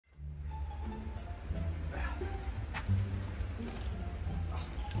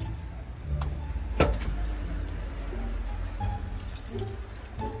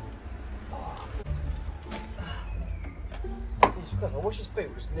watch this boot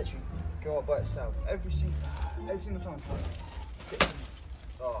just literally go up by itself every single time.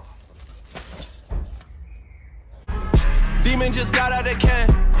 Oh. Demon just got out of can.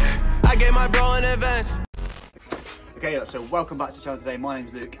 I gave my bro in advance. Okay, so welcome back to the channel today. My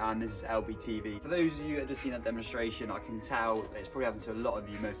name's Luke and this is Lbtv. For those of you that have just seen that demonstration, I can tell it's probably happened to a lot of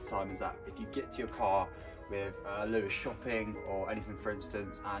you most of the time, is that if you get to your car with a load of shopping or anything, for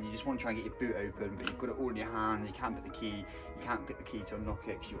instance, and you just want to try and get your boot open, but you've got it all in your hands, you can't pick the key, you can't pick the key to unlock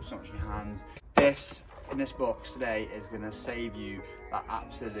it because you've got so much in your hands. This, in this box today, is going to save you that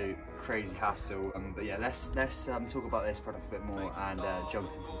absolute crazy hassle. But yeah, let's talk about this product a bit more and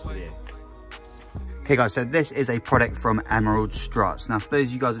jump into this video. Okay guys, so this is a product from Emerald Struts. Now for those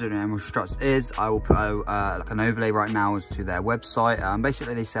of you guys that don't know what Emerald Struts is, I will put like an overlay right now as to their website.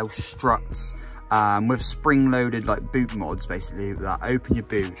 Basically they sell struts with spring-loaded like boot mods, basically, that open your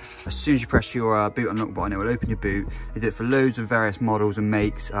boot. As soon as you press your boot unlock button, it will open your boot. They do it for loads of various models and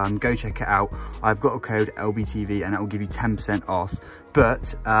makes. Go check it out. I've got a code LBTV and that will give you 10% off.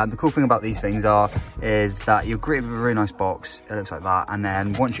 But the cool thing about these things is that you're greeted with a really nice box. It looks like that, and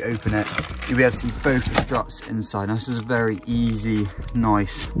then once you open it, you'll be able to see both the struts inside. Now this is a very easy,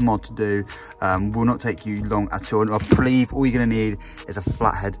 nice mod to do. Will not take you long at all. I believe all you're going to need is a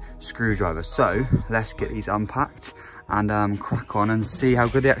flathead screwdriver. So let's get these unpacked and crack on and see how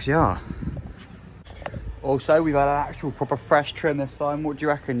good they actually are. Also, we've had an actual proper fresh trim this time. What do you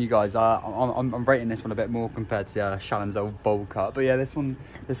reckon, you guys? I'm rating this one a bit more compared to Shannon's old bowl cut. But yeah, this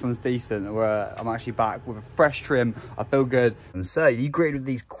one's decent. I'm actually back with a fresh trim. I feel good. And so you greeted with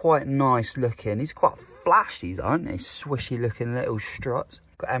these quite nice looking. These are quite flashy, aren't they? Swishy looking little struts.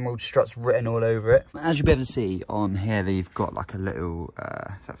 Got Emerald Struts written all over it. As you'll be able to see on here, they've got like a little,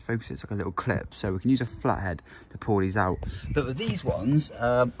 if that focuses, like a little clip. So we can use a flathead to pull these out. But with these ones,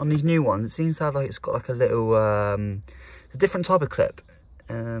 on these new ones, it seems to have like, it's got like a little, a different type of clip.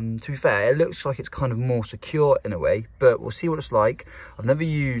 To be fair, it looks like it's kind of more secure in a way, but we'll see what it's like. I've never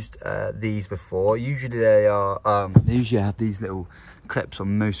used these before. Usually they are, they usually have these little clips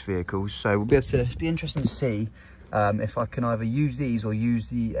on most vehicles. So we'll be able to, it'll be interesting to see if I can either use these or use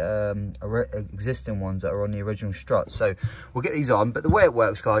the existing ones that are on the original strut. So we'll get these on, but the way it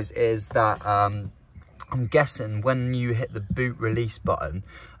works, guys, is that I'm guessing when you hit the boot release button,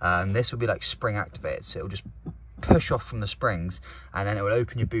 this will be like spring activated, so it'll just push off from the springs and then it will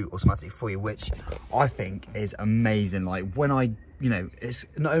open your boot automatically for you, which I think is amazing. Like when you know, it's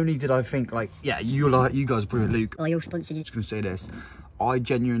not only did I think like, yeah, you guys, brilliant, Luke. Oh, you're sponsored. I'm just gonna say this, I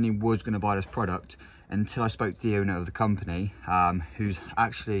genuinely was gonna buy this product until I spoke to the owner of the company, who's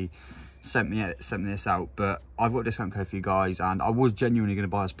actually sent me this out. But I've got a discount code for you guys, and I was genuinely going to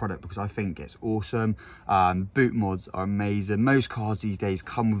buy this product because I think it's awesome. Boot mods are amazing. Most cars these days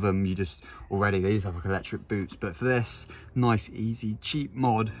come with them. They just have like electric boots. But for this nice, easy, cheap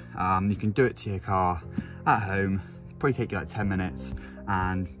mod, you can do it to your car at home. Probably take you like 10 minutes,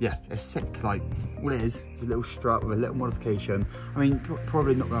 and yeah, it's sick. Like what it is a little strut with a little modification. I mean,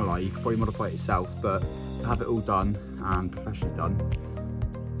 probably not gonna lie, you could probably modify it yourself, but to have it all done and professionally done,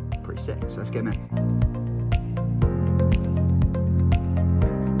 pretty sick. So let's get them in.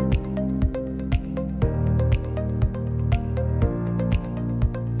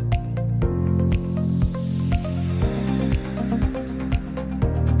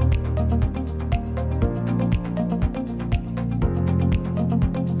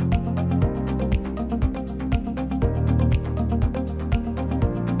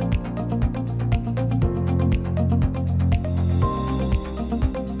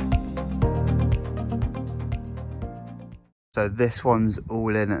 So this one's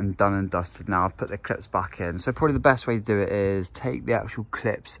all in and done and dusted now. I've put the clips back in. So probably the best way to do it is take the actual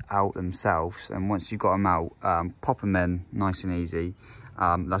clips out themselves. And once you've got them out, pop them in nice and easy.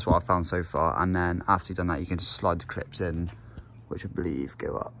 That's what I've found so far. And then after you've done that, you can just slide the clips in, which I believe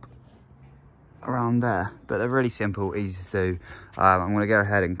go up around there. But they're really simple, easy to do. I'm going to go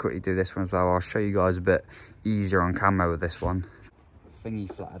ahead and quickly do this one as well. I'll show you guys a bit easier on camera with this one.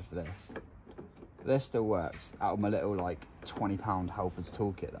 Thingy flattered for this. This still works out of my little like £20 Halfords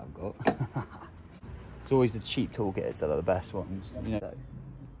toolkit that I've got. It's always the cheap toolkits that are the best ones, you know.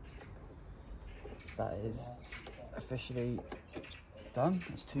 That is officially done.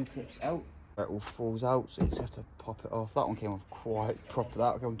 There's two clips out. It all falls out, so you just have to pop it off. That one came off quite proper.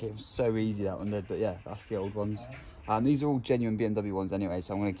 That one came so easy, that one did. But yeah, that's the old ones. These are all genuine BMW ones anyway,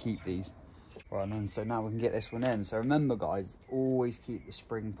 so I'm going to keep these. Right, and so now we can get this one in. So remember, guys, always keep the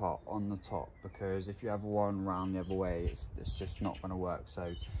spring part on the top, because if you have one round the other way, it's just not going to work.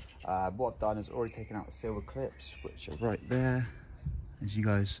 So what I've done is already taken out the silver clips, which are right there, as you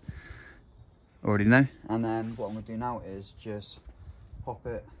guys already know. And then what I'm going to do now is just pop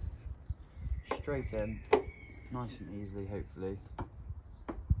it straight in, nice and easily, hopefully.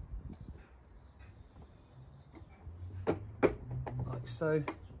 Like so.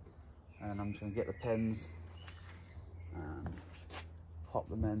 And I'm just going to get the pins and pop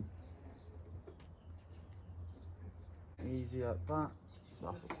them in. Easy like that. So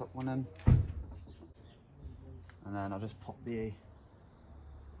that's the top one in. And then I'll just pop the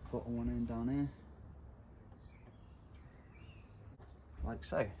bottom one in down here. Like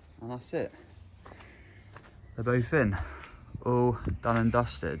so. And that's it. They're both in. All done and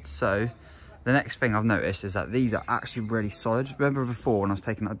dusted. So the next thing I've noticed is that these are actually really solid. Remember before when I was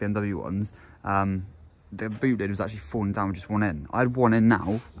taking out the BMW ones, the boot lid was actually falling down with just one in. I had one in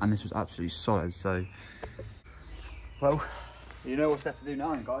now, and this was absolutely solid. So, well, you know what's left to do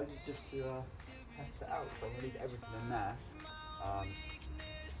now, guys, is just to test it out. So I'm gonna leave everything in there.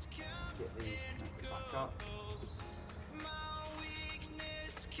 Get these connected back up.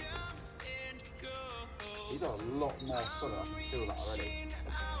 These are a lot more solid. I can feel that already.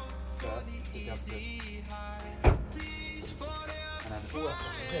 So, and then all that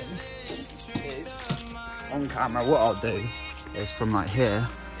is on camera. What I'll do is from like here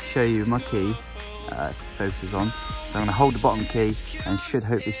show you my key, focus on. So I'm going to hold the bottom key and should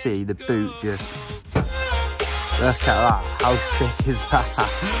hopefully see the boot just. Look at that! How sick is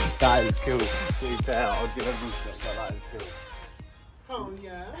that? That is cool. To be fair, I'll give everyone shit. That is cool. Oh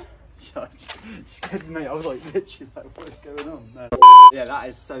yeah. Scared me, I was like literally like, what is going on? No. Yeah, that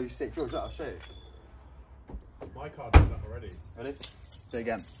is so sick. George, I'll show you. My car did that already. Ready? Do it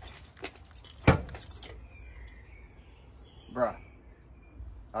again. Bruh.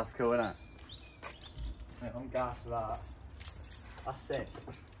 That's cool, isn't it? Mate, I'm gassed for that. That's sick.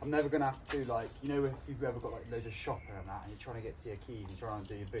 I'm never gonna have to do like, you know, if you've ever got like loads of shopping and that and you're trying to get to your keys and trying to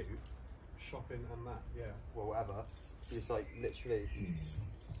do your boot. Shopping and that, yeah. Well, whatever. You just like literally.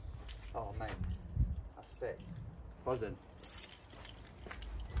 Oh mate, that's sick. Buzzing.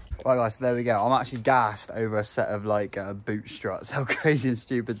 Right guys, so there we go. I'm actually gassed over a set of like boot struts. How crazy and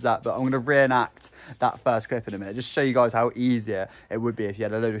stupid is that? But I'm going to reenact that first clip in a minute. Just show you guys how easier it would be if you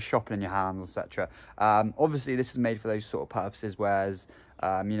had a load of shopping in your hands, etc. Obviously, this is made for those sort of purposes, whereas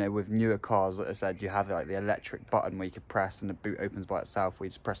you know, with newer cars, like I said, you have like the electric button where you can press and the boot opens by itself, where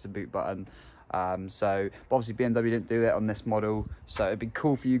you just press the boot button. But obviously BMW didn't do it on this model, so it'd be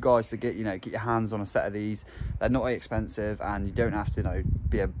cool for you guys to get, you know, get your hands on a set of these. They're not expensive and you don't have to, you know,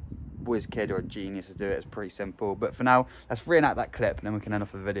 be a whiz kid or a genius to do it. It's pretty simple. But for now, let's reenact that clip and then we can end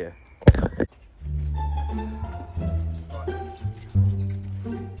off the video.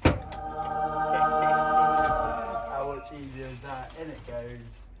 How much easier is that? In it goes.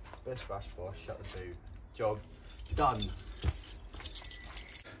 Bish bash bosh, shut the boot. Job done.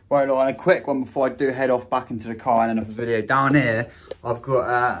 Right, and a quick one before I do head off back into the car and end off the video. Down here, I've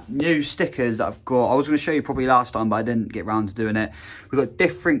got new stickers that I've got. I was going to show you probably last time, but I didn't get around to doing it. We've got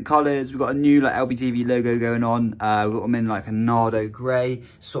different colours. We've got a new like Lbtv logo going on. We've got them in like a Nardo grey,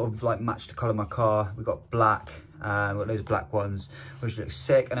 sort of like match the colour of my car. We've got black. We've got loads of black ones, which look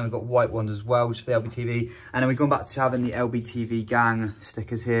sick. And then we've got white ones as well, just for the Lbtv. And then we've gone back to having the Lbtv gang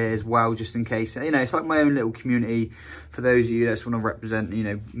stickers here as well, just in case. You know, it's like my own little community for those of you that just want to represent, you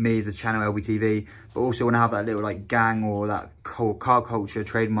know, me as a channel, Lbtv, but also want to have that little like gang or that car culture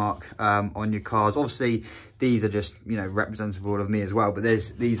trademark on your cars. Obviously, these are just, you know, representable of me as well. But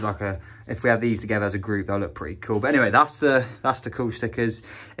there's these like if we have these together as a group, they'll look pretty cool. But anyway, that's the cool stickers.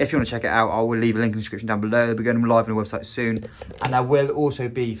 If you want to check it out, I will leave a link in the description down below. They'll be going live on the website soon, and there will also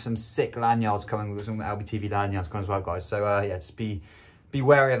be some sick lanyards coming. We've got some Lbtv lanyards coming as well, guys. So yeah, just be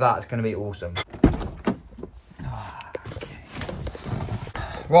wary of that. It's going to be awesome.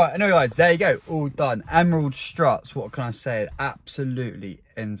 Right, anyway guys, there you go, all done. Emerald struts, what can I say? Absolutely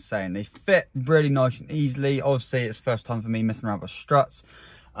insane. They fit really nice and easily. Obviously, it's first time for me messing around with struts.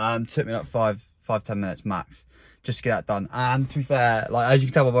 Took me like 5-10 minutes max just to get that done. And to be fair, like as you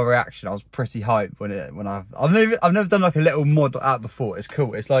can tell by my reaction, I was pretty hyped when I've never done like a little mod like that before. It's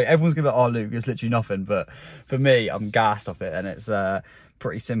cool. It's like everyone's gonna be like, oh Luke, it's literally nothing, but for me, I'm gassed off it, and it's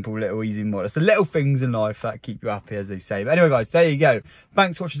pretty simple, little easy mod. It's the little things in life that keep you happy, as they say. But anyway guys, there you go.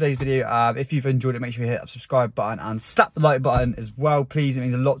 Thanks for watching today's video. If you've enjoyed it, make sure you hit that subscribe button and slap the like button as well, please. It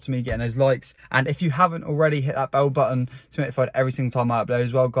means a lot to me getting those likes. And if you haven't already, hit that bell button to be notified every single time I upload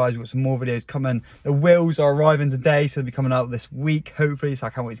as well, guys. We've got some more videos coming. The wheels are arriving today, so they'll be coming out this week, hopefully. So I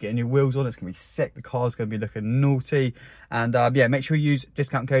can't wait to get new wheels on. It's gonna be sick. The car's gonna be looking naughty. And yeah, make sure you use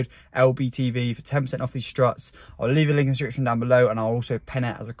discount code LBTV for 10% off these struts. I'll leave a link in the description down below, and I'll also pin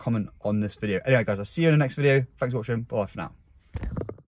it as a comment on this video. Anyway guys, I'll see you in the next video. Thanks for watching. Bye for now.